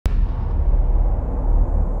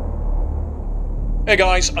Hey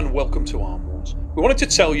guys, and welcome to Arm Wars. We wanted to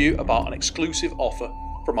tell you about an exclusive offer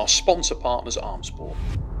from our sponsor partners Arm Sport.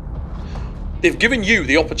 They've given you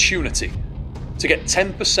the opportunity to get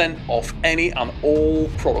 10% off any and all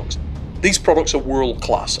products. These products are world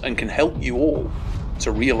class and can help you all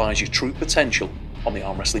to realise your true potential on the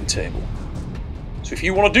arm wrestling table. So if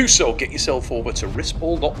you want to do so, get yourself over to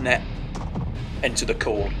wristball.net, enter the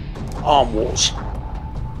code Arm Wars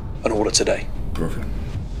and order today. Perfect.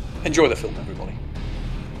 Enjoy the film, everybody.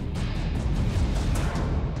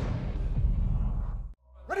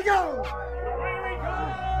 Ready, go!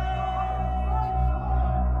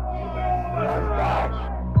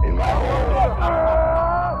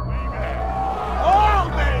 Oh,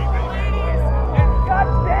 baby! It's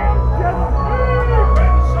goddamn just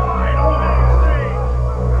inside on this thing!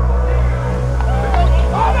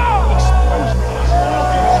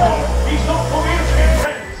 He's not coming to his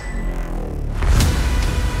friends!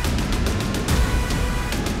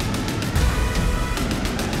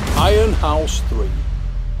 Iron House 3.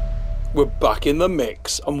 We're back in the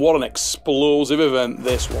mix, and what an explosive event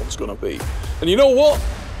this one's going to be. And you know what?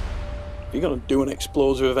 If you're going to do an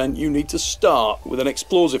explosive event, you need to start with an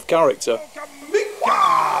explosive character. Mika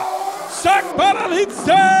Sakvarelidze!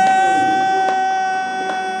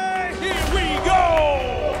 Here we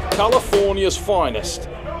go! California's finest.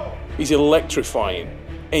 He's electrifying,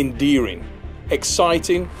 endearing,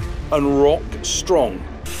 exciting, and rock strong.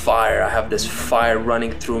 Fire, I have this fire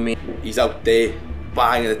running through me. He's out there,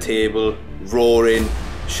 banging the table, roaring,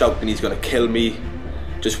 shouting he's gonna kill me.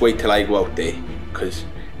 Just wait till I go out there, because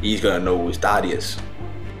he's gonna know who his daddy is.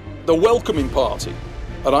 The welcoming party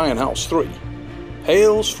at Iron House 3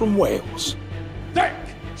 hails from Wales. Thick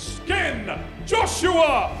skin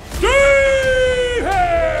Joshua DAVIES!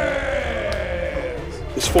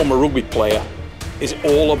 This former rugby player is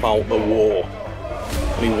all about the war,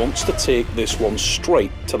 and he wants to take this one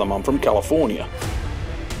straight to the man from California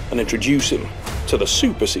and introduce him to the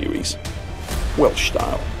Super Series, Welsh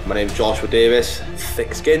style. My name's Joshua Davies,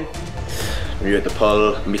 thick skin. I'm here at the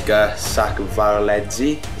pull, Mika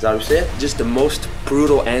Sakvarelidze, is that how you say it? Just the most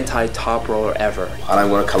brutal anti-top roller ever. And I'm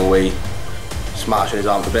gonna come away smashing his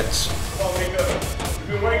arm to bits.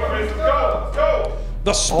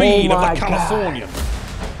 The speed of the Californian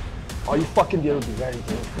Oh, you fucking be able to be ready,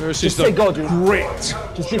 dude. versus Just the say go, dude. grit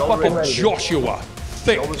Just be fucking of ready, dude. Joshua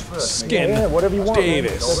thick skin Yeah, whatever you want, man.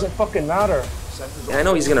 Davies. Doesn't fucking matter. And I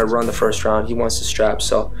know he's gonna run the first round. He wants to strap,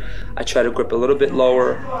 so I try to grip a little bit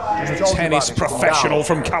lower. Tennis professional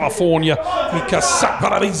from California, Mika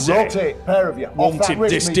Sakvarelidze. Rotate, pair of you. Off that Wanted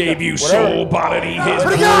wrist, this Mika. debut Whatever. so bad, and he hits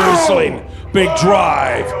Ready, go! whistling. Big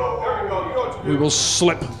drive. We will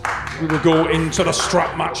slip. We will go into the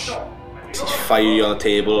strap match. He's fiery on the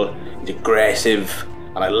table, he's aggressive,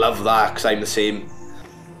 and I love that because I'm the same.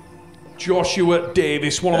 Joshua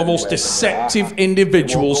Davies, one of the most deceptive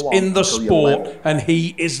individuals in the sport, and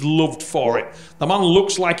he is loved for it. The man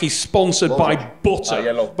looks like he's sponsored by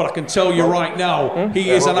butter, but I can tell you right now,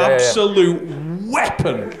 he is an absolute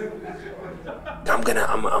weapon. I'm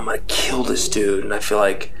gonna kill this dude, and I feel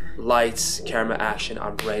like lights, camera, action.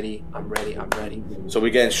 I'm ready. I'm ready. I'm ready. So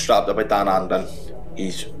we're getting strapped up by Dan Andon.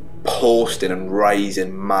 He's posting and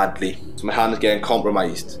rising madly. So my hand is getting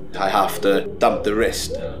compromised. I have to dump the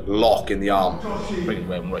wrist, lock in the arm. Bring it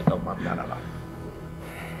right down, man. No.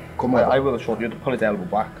 Come on, I will show you to pull his elbow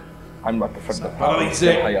back. I'm at the front of the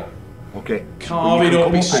Sakvarelidze. Okay. Carving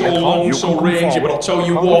up, he's so long, so rangy, but I'll tell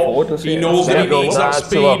you what, he knows that he needs that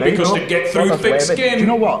speed because to get through thick skin, Do you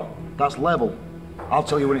know what? That's level. I'll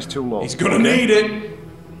tell you when it's too low. he's gonna need it.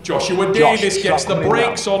 Joshua Davies gets the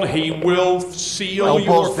brakes on, he will seal your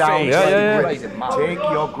Elbows down. face. Take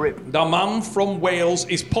your grip. The man from Wales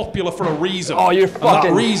is popular for a reason. Oh, you're and that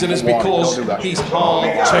fucking- reason is because Don't do that. he's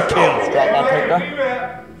hard to kill. Strap that tight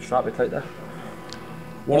there. Strap it tight there.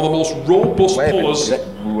 One of the most robust pullers.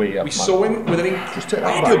 Way up, We saw him with an take that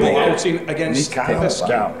back, incredible mate. outing against Take that Peskin.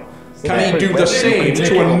 down. Can he do the same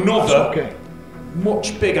to another Okay.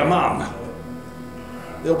 much bigger man?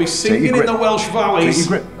 They'll be Take singing your in grip. the Welsh Take valleys.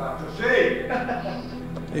 your grip.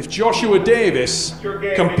 If Joshua Davies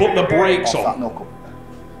can put the brakes Off that on, knuckle.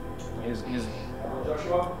 Here's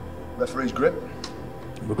referee's grip.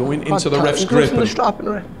 we're going into the ref's grip.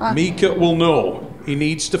 And Mika will know he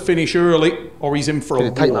needs to finish early or he's in for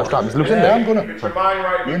a Tighten that war. strap. It's loose in Yeah, there. I'm gonna.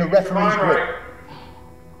 You're in a referee's grip.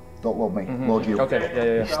 Don't load me. Load you.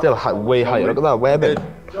 Okay, yeah. Still way higher. Look at that webbing.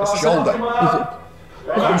 Shoulder.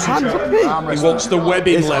 His hands up me. He wants the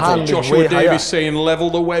webbing His level. hand is Joshua way higher. Davies saying level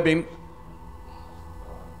the webbing.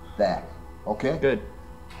 There. Okay? Good.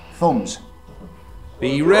 Thumbs.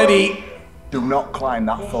 Be ready. Do not climb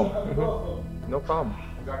that thumb. No problem.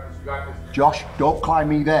 Josh, don't climb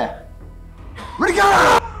me there. Ready,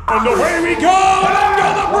 go! And away we go, and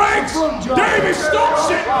under the brakes, Davies stops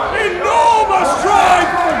it, enormous drive,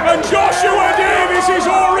 and Joshua Davies is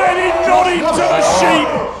already nodding to the sheep.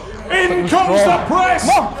 In comes the press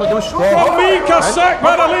from Mika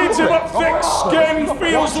Sakvarelidze, but thick skin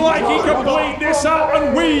feels like he can bleed this out,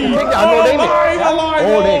 and we are alive.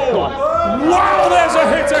 Wow, there's a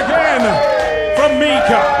hit again from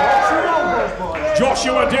Mika.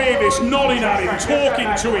 Joshua Davies nodding at him,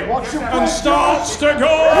 talking to him, and starts to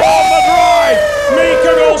go on the drive.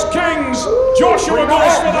 Mika goes Kings, Joshua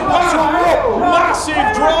goes for the pad.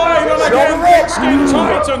 Massive drive, and again thick-skin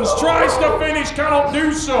Titans tries to finish, cannot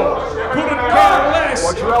do so. Couldn't care less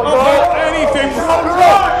about anything.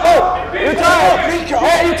 You tired?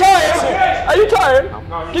 Are you tired? Are you tired?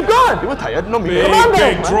 Keep going. You were tired, not me.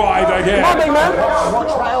 Big drive again. Come on, big man.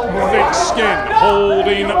 Thick skin,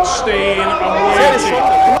 holding, staying,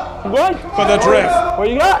 and waiting for the drift. What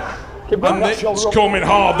you got? Keep going. And it's coming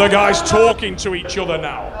hard. The guys talking to each other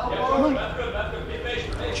now.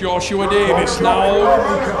 Joshua Davies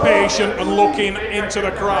now patient and looking into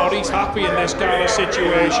the crowd. He's happy in this kind of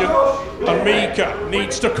situation. And Mika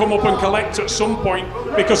needs to come up and collect at some point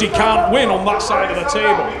because he can't win on that side of the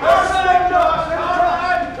table.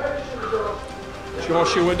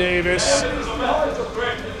 Joshua Davies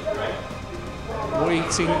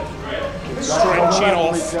waiting, stretching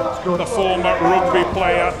off the former rugby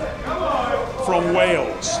player from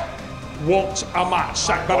Wales. What a match.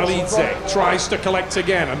 Sakvarelidze tries to collect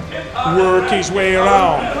again and work his way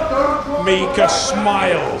around. Mika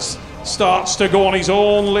smiles, starts to go on his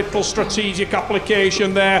own little strategic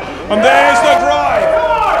application there. And there's the drive.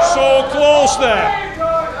 So close there.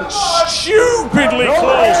 Stupidly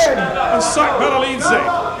close. And Sakvarelidze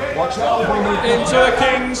into the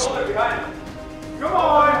Kings.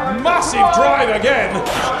 Massive drive again.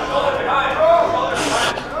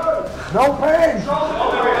 No pain.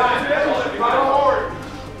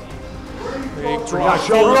 Big drive,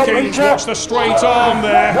 full Kings, watch the straight arm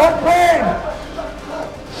there. No pain.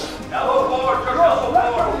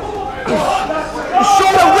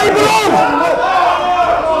 Shoulder way below.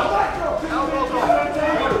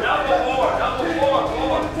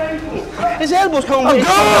 His elbows coming. I'm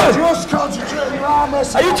good. Just concentrate your arm. Are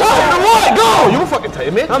you tired or what? Go. You were fucking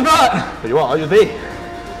tired, mate. I'm not. But you are. Are you there?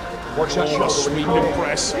 Watch that shot, sweep and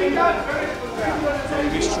press.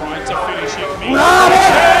 He's trying to finish it.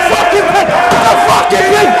 Fucking thing! The fucking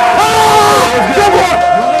thing! Oh!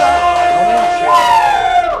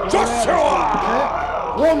 Joshua!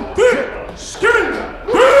 One big skin!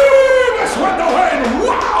 Davies with the win!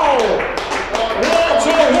 Wow! What a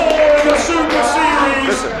war in the Super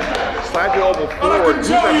Series! Slide your elbow And I can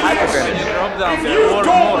tell you this, if you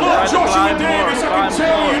don't love Joshua Davies, I can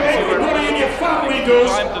tell you everybody in your family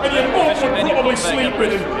does, and your mum would probably sleep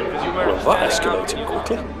with him. Well, that escalated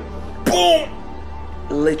quickly. Boom!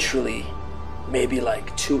 Literally, maybe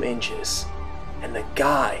like 2 inches. And the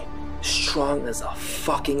guy, strong as a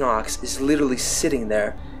fucking ox, is literally sitting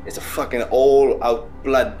there. It's a fucking all-out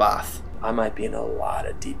bloodbath. I might be in a lot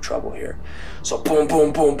of deep trouble here. So boom,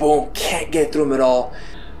 boom, boom, boom. Can't get through him at all.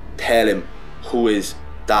 Tell him who is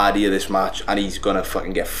daddy of this match and he's gonna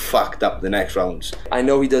fucking get fucked up the next rounds. I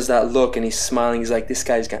know he does that look and he's smiling. He's like, this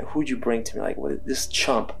guy's got, who'd you bring to me? Like, what, this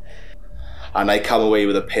chump. And I come away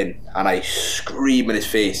with a pin and I scream in his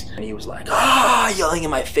face. And he was like, ah, yelling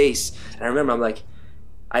in my face. And I remember, I'm like,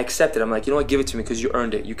 I accepted. I'm like, you know what, give it to me because you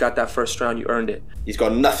earned it. You got that first round, you earned it. He's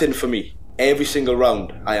got nothing for me. Every single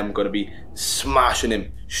round, I am gonna be smashing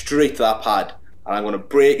him straight to that pad. And I'm gonna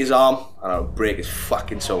break his arm and I'll break his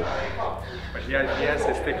fucking soul. But he has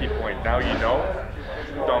a sticky point. Now you know.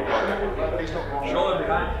 Don't go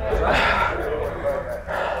there.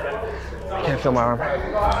 I can't feel my arm.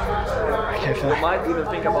 I can't feel it. You might even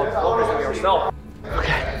think about focusing yourself.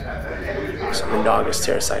 Okay. So when August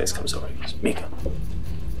Terrasitis comes over, he goes, Mika,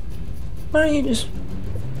 why don't you just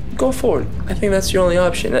go forward? I think that's your only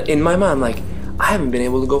option. In my mind, like, I haven't been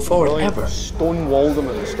able to go forward ever. Stonewalled him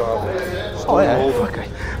at the start. Oh yeah, okay.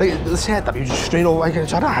 Like, they said that you just straight over, like, I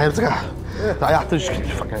had to go. I have to just keep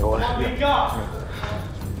fucking going.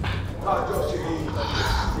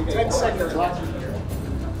 10 seconds left.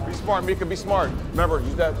 Be smart, Mika, be smart. Remember,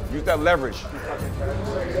 use that leverage.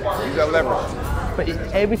 Use that leverage. But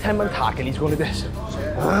every time I'm tackling, he's going like this.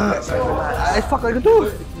 I can do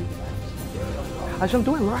it. I shouldn't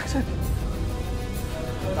do it, relaxing.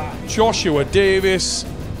 Joshua Davies,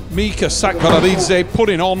 Mika Sakvarelidze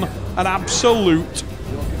putting on an absolute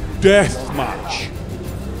death match.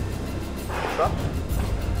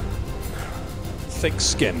 Thick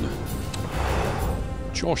skin.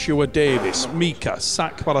 Joshua Davies, Mika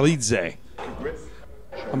Sakvarelidze.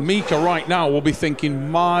 And Mika right now will be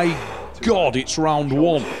thinking, my God, it's round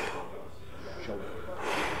one.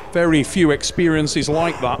 Very few experiences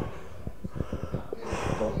like that.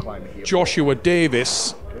 Joshua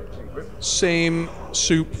Davies, same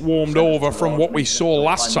soup warmed over from what we saw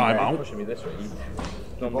last time out.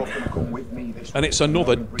 And it's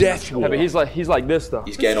another death war. Yeah, but he's like this though.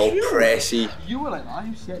 He's getting all pressy.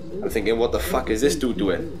 I'm thinking, what the fuck is this dude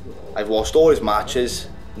doing? I've watched all his matches,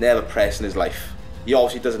 never pressed in his life. He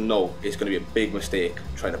obviously doesn't know it's going to be a big mistake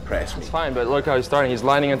trying to press me. It's fine, but look how he's starting. He's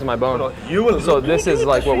lining into my bone. So this is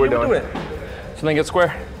like what we're doing. So then get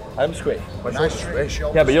square. I'm square.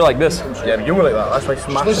 Yeah, but you're like this. Yeah, but you were like that. That's why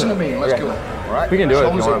smash. Listen to me. Let's go. All right. We can do it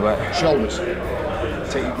if you want, but shoulders.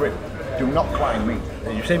 Take your grip. Do not climb me.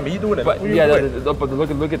 You say me doing it. But yeah, but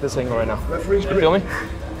look at this angle right now. You feel me?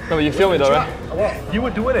 No, but you feel me though, right? What? You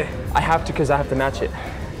were doing it. I have to, because I have to match it.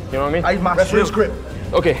 You know what I mean? I match his grip.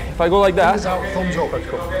 Okay, if I go like that. Fingers out, thumbs up. Let's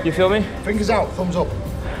go. You feel me? Fingers out, thumbs up.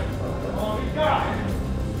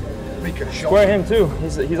 Mika, square him too.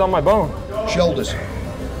 He's on my bone. Shoulders.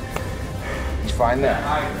 He's fine there.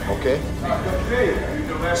 Okay.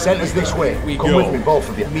 Centers this way. Come with me, both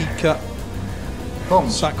of you. Mika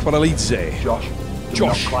Thumbs. Sakvarelidze.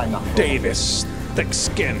 Josh climb that Davies, thick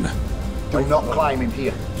skin. Do not climb in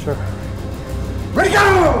here. Sure. Ready,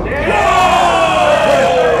 go! Yeah!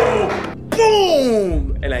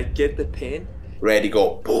 Boom! And I get the pin. Ready,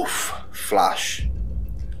 go. Poof. Flash.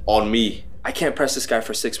 On me. I can't press this guy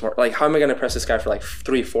for 6 more. Like, how am I going to press this guy for like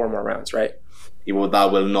 3, 4 more rounds, right?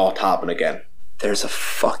 That will not happen again. There's a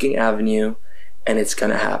fucking avenue, and it's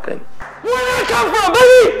going to happen. Where did it come from,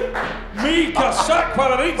 baby? Mika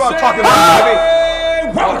Sakvarelidze!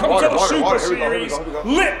 Welcome to the Super Series.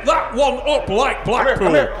 Lit that one up like Blackpool.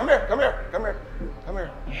 Come here.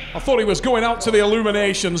 I thought he was going out to the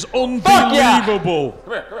illuminations. Unbelievable.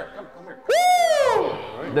 Come here.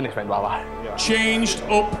 Didn't expect that. Changed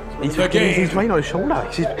up the game. He's right on his shoulder.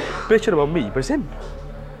 He's bitching about me, but it's him.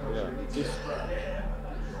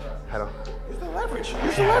 Hello. Use the leverage. You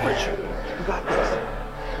got this.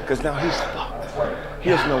 Because now he's fucked. He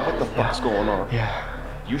doesn't know what the fuck's going on. Yeah.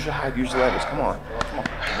 Use your height, use the leverage. Come on.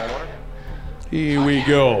 Here we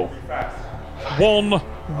go.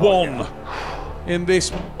 1-1 in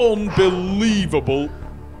this unbelievable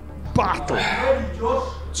battle.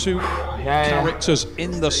 Two characters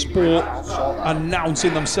in the sport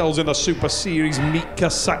announcing themselves in the Super Series. Mika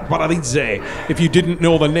Sakvarelidze. If you didn't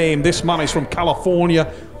know the name, this man is from California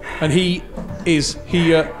and he is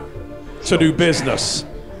here to do business.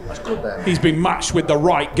 He's been matched with the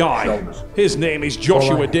right guy. His name is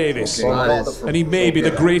Joshua Davies, and he may be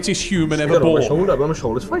the greatest human ever born. My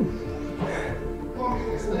shoulder's fine.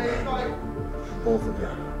 Both of you.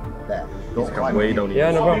 There.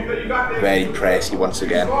 Yeah, no problem. Very pressy once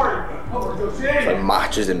again. So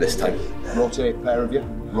matches him this time. Rotate, pair of you.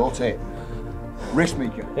 Rotate. Wrist,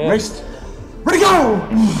 Mika. Wrist. Ready, go!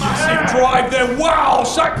 Massive drive there. Wow!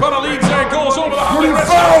 Sakvarelidze goes over the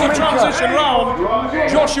rest of the transition round.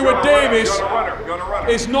 Joshua Davies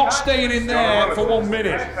is not staying in there for 1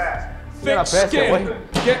 minute. Thick skin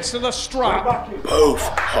gets to the strap.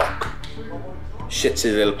 Poof. Hook. Shits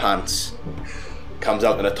his little pants. Comes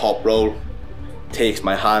out in a top roll. Takes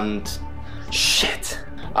my hand. Shit.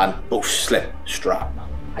 And poof, slip. Strap.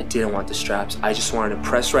 I didn't want the straps. I just wanted to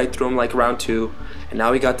press right through him like round 2. And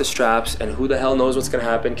now we got the straps, and who the hell knows what's gonna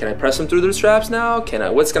happen? Can I press him through the straps now?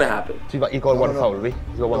 What's gonna happen? So you got one foul, have you?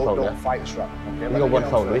 You got one foul, Don't fight the strap. Okay? You got one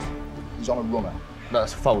foul, have you? He's on a runner.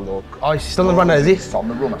 That's a foul though. Oh, he's still on the runner, is he? He's on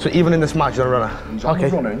the runner. So even in this match, he's on a runner? He's on the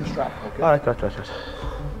runner in the strap, okay? Alright.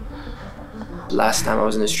 Last time I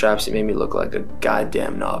was in the straps, he made me look like a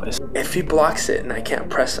goddamn novice. If he blocks it and I can't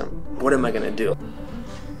press him, what am I gonna do?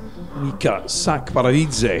 Mika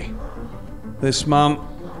Sakvarelidze. This man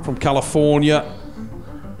from California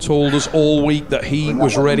told us all week that he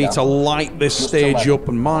was ready to light this stage up,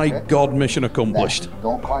 and my God, mission accomplished.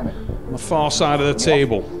 Don't climb it. On the far side of the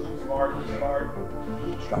table,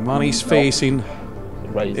 the man he's facing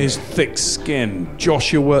is thick skin,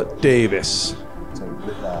 Joshua Davies.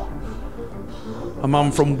 A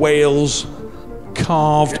man from Wales,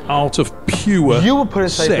 carved out of pure You were putting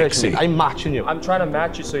sexy. I'm matching you. I'm trying to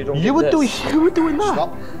match you so you don't You were doing that.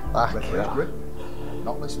 Stop.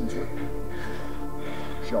 Not listening to it.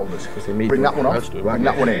 Shoulders. Bring that one off. Bring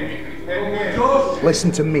that one in.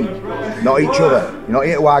 Listen to me, not each other. You're not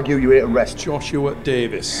here to argue, you're here to rest. Joshua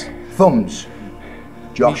Davies. Thumbs.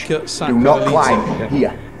 Josh, Mika do not Sakvarelidze. climb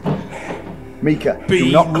here. Mika, Be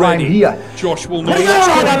do not climb ready. here. Josh will know. No, just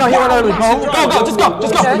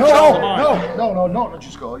go. No,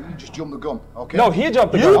 just go. You just jump the gun, okay? No, he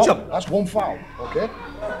jumped the gun. You jump. That's one foul, okay? Is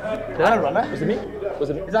that a runner? Was it me?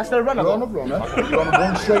 Is that still a runner? You're on a runner. You're on a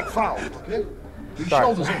one straight foul, okay? Your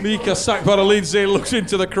shoulders in. Mika Sakvarelidze looks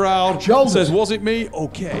into the crowd, says, was it me?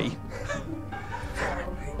 Okay.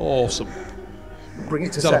 Awesome. Bring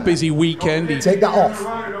it to He's had a busy weekend. He take that off.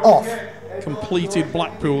 Completed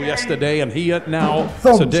Blackpool yesterday, and here now,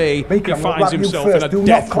 Thumbs. today, Mika, he finds himself in a do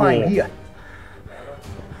death not climb war. here.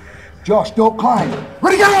 Josh, don't climb.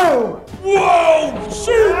 Ready, go! Whoa!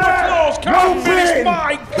 Super close! Can't finish,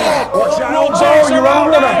 my God! Watch out. Rotates You're around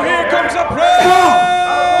on now. runner. Here comes the play!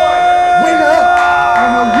 Winner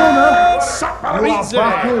and a runner.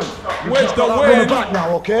 Sakvarelidze with the Runner win. back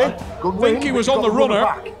now, okay? Good I win. think he was You've on got the runner.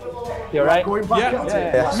 back. You're right. Going back Yeah.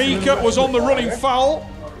 at it. Mika was on the running foul.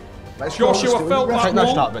 Joshua felt that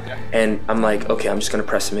one. And I'm like, okay, I'm just gonna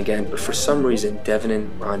press him again. But for some reason, Devin and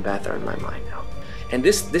Ron Bath are in my mind now. And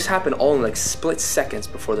this happened all in like split seconds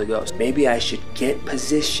before the goes. Maybe I should get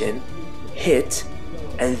position, hit,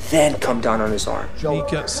 and then come down on his arm.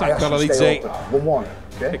 Mika Sakvarelidze 1-1,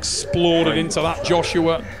 okay? exploded into that.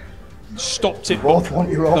 Joshua stopped it. Both want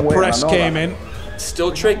your own The way, press I know came that. in.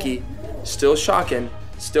 Still tricky, still shocking,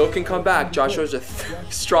 still can come back. Joshua's a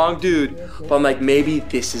strong dude, but I'm like, maybe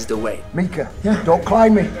this is the way. Mika, don't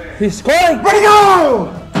climb me. He's climb. Ready, go!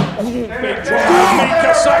 Big drive,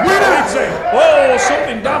 Mika Sakvarelidze. Oh,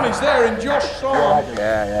 something damaged there in Josh's arm.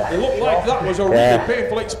 Yeah. It looked like that was a really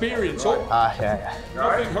painful experience. Oh, Yeah.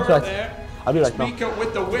 nothing hurt Right. there. I'll be right now. Mika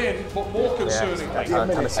with the win, but more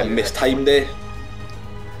concerningly, I mistimed it,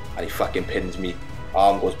 and he fucking pins me.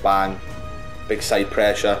 Arm goes bang, big side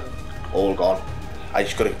pressure, all gone. I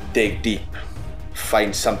just gotta dig deep,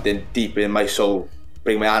 find something deep in my soul,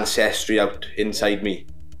 bring my ancestry out inside me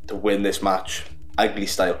to win this match, ugly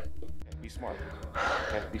style. Be smart.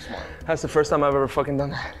 Okay, be smart. That's the first time I've ever fucking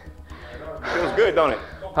done that. Feels good, don't it?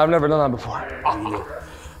 I've never done that before.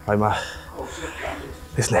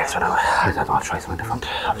 This next one, I'll try something different.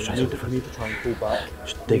 You need to try and pull back.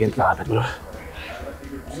 Just dig into that a bit, will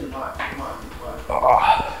you?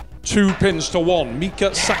 2 pins to 1.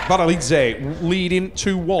 Mika Sakvarelidze leading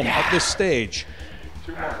 2-1 at this stage.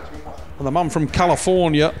 And the man from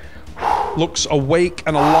California looks awake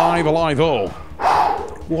and alive. Oh,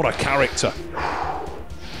 what a character.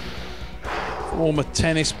 Former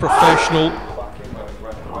tennis professional.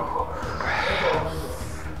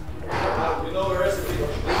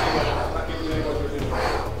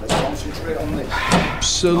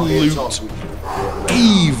 Absolute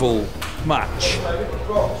evil match.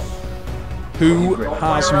 Who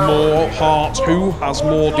has more heart? Who has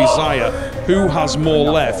more desire? Who has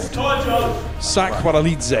more left?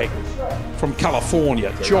 Sakvarelidze from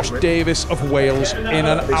California, Josh Davies of Wales in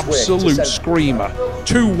an absolute screamer.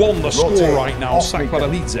 2-1 the score right now,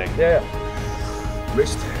 Sakvarelidze. Yeah.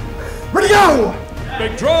 Wrist. Ready, go!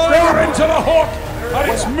 Big drive into the hook,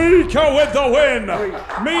 and it's Mika with the win.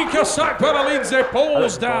 Mika Sakvarelidze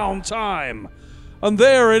pulls down time. And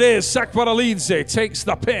there it is, Sakvarelidze takes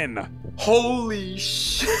the pin. Holy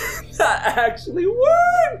shit, that actually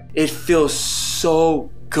worked! It feels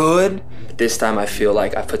so good. This time I feel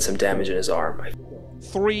like I put some damage in his arm.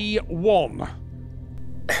 3-1.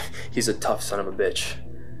 He's a tough son of a bitch.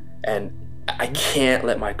 And I can't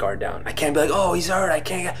let my guard down. I can't be like, oh, he's hurt, I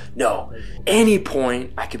can't. No. Any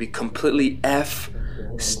point, I could be completely F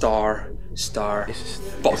star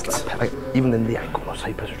fucked. Like, even in the ankle, no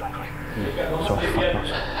side pressure drive, right? So fuck knows.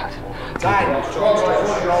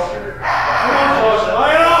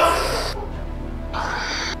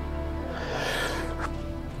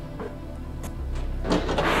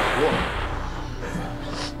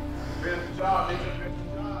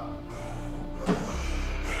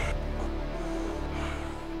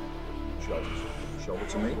 Show it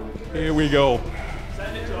to me. Here we go.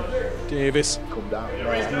 Davies. Come down.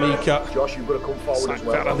 Mika. Josh, you've got to come forward as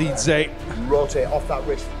well. Sakvarelidze Rotate off that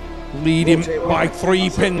wrist. lead him by 3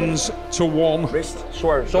 pins to 1. Wrist.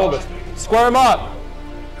 Shoulders. Square him up.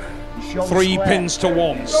 3 pins to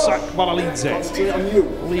 1.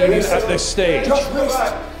 Sakvarelidze leading at this stage. Josh, wrist.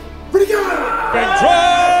 Ready, go! Big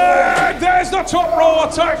drive! There's the top row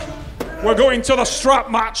attack. We're going to the strap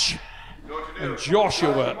match. And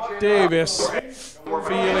Joshua Davies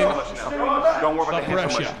feeling the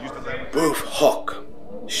pressure. Boof, hook.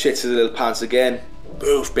 Shits his little pants again.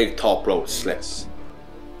 Boof, big top rope slips.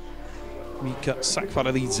 Mika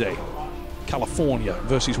Sakvarelidze, California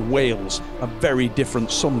versus Wales. A very different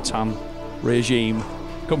suntan regime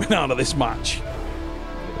coming out of this match.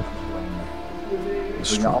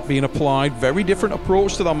 Strap being applied, very different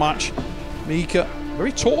approach to the match. Mika,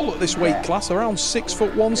 very tall at this weight class, around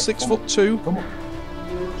 6'1", 6'2".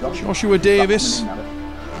 Joshua Davies,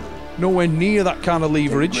 nowhere near that kind of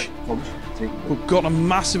leverage, but got a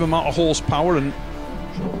massive amount of horsepower, and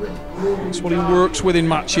that's what he works with in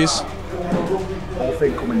matches.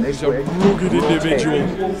 He's a rugged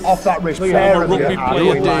individual. Off that wrist, Former rugby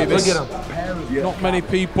player Davies. Not many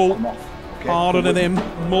people harder than him.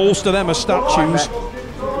 Most of them are statues.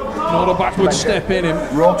 Not a backward step in him.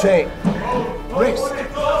 Rotate. Wrist.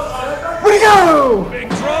 Where'd he go? Big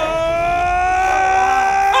drive!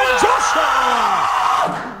 And Joshua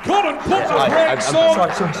couldn't put the brakes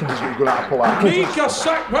on. Mika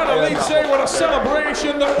Sakvarelidze with a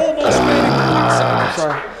celebration that almost made him pass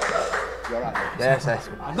out. Yes.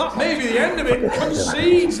 And that may be the end of it.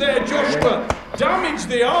 Concedes there, Joshua. Damaged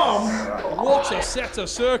the arm. What a set of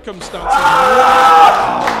circumstances.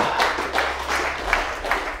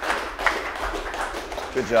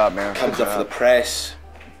 Good job, man. Comes up for the press.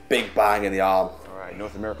 Big bang in the arm. All right,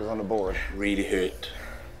 North America's on the board. Really hurt.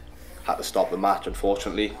 Had to stop the match,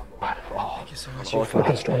 unfortunately. Thank you so much. You're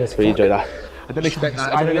fucking strong as fuck. Really enjoy that. I didn't expect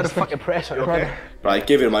that. I didn't fucking press. Okay. But I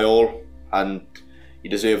gave it my all, and he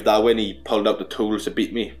deserved that win. He pulled out the tools to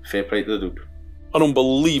beat me. Fair play to the dude. An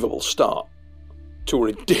unbelievable start to a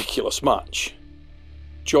ridiculous match.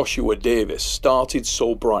 Joshua Davies started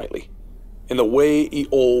so brightly, in the way he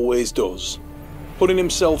always does, putting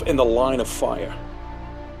himself in the line of fire.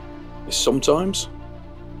 Sometimes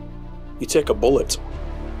you take a bullet.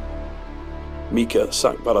 Mika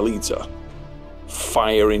Sakvarelidze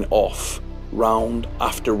firing off round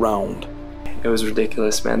after round. It was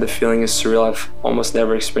ridiculous, man. The feeling is surreal. I've almost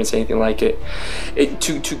never experienced anything like it.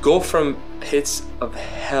 To go from pits of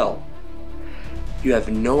hell, you have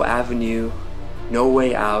no avenue, no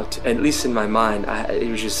way out. At least in my mind,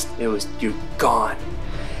 you're gone.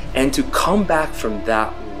 And to come back from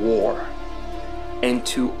that war and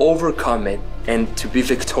to overcome it and to be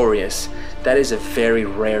victorious, that is a very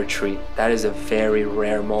rare treat. That is a very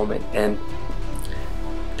rare moment. And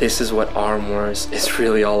this is what Arm Wars is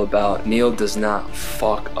really all about. Neil does not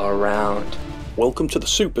fuck around. Welcome to the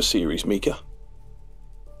Super Series, Mika.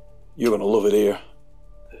 You're gonna love it here.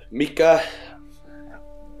 Mika,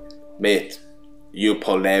 mate, you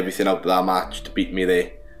pulled everything out of that match to beat me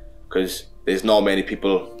there, because there's not many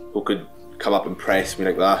people who could come up and press me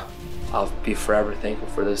like that. I'll be forever thankful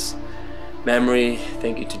for this memory.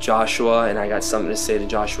 Thank you to Joshua, and I got something to say to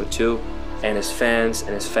Joshua too, and his fans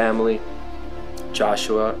and his family.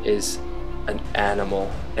 Joshua is an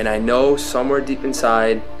animal, and I know somewhere deep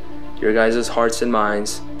inside your guys' hearts and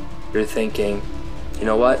minds, you're thinking, you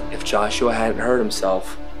know what, if Joshua hadn't hurt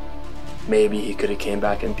himself, maybe he could have came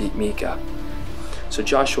back and beat Mika. So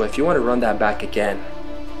Joshua, if you want to run that back again,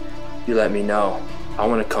 you let me know. I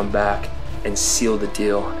want to come back and seal the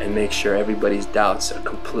deal and make sure everybody's doubts are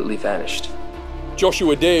completely vanished.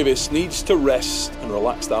 Joshua Davies needs to rest and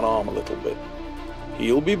relax that arm a little bit.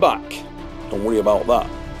 He'll be back. Don't worry about that.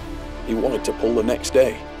 He wanted to pull the next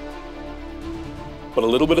day. But a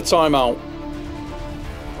little bit of time out,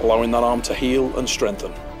 allowing that arm to heal and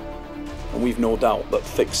strengthen. And we've no doubt that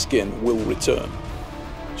thick skin will return,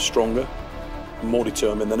 stronger and more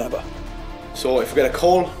determined than ever. So if we get a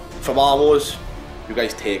call from Arm Wars, you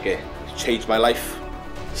guys take it. It's changed my life.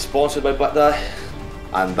 Sponsored by Butter,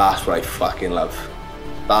 and that's what I fucking love.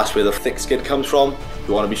 That's where the thick skin comes from. If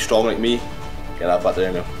you want to be strong like me, get that Butter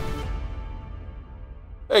in you.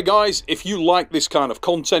 Hey guys, if you like this kind of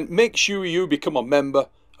content, make sure you become a member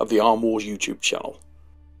of the Arm Wars YouTube channel.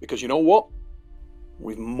 Because you know what?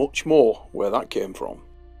 We've much more where that came from.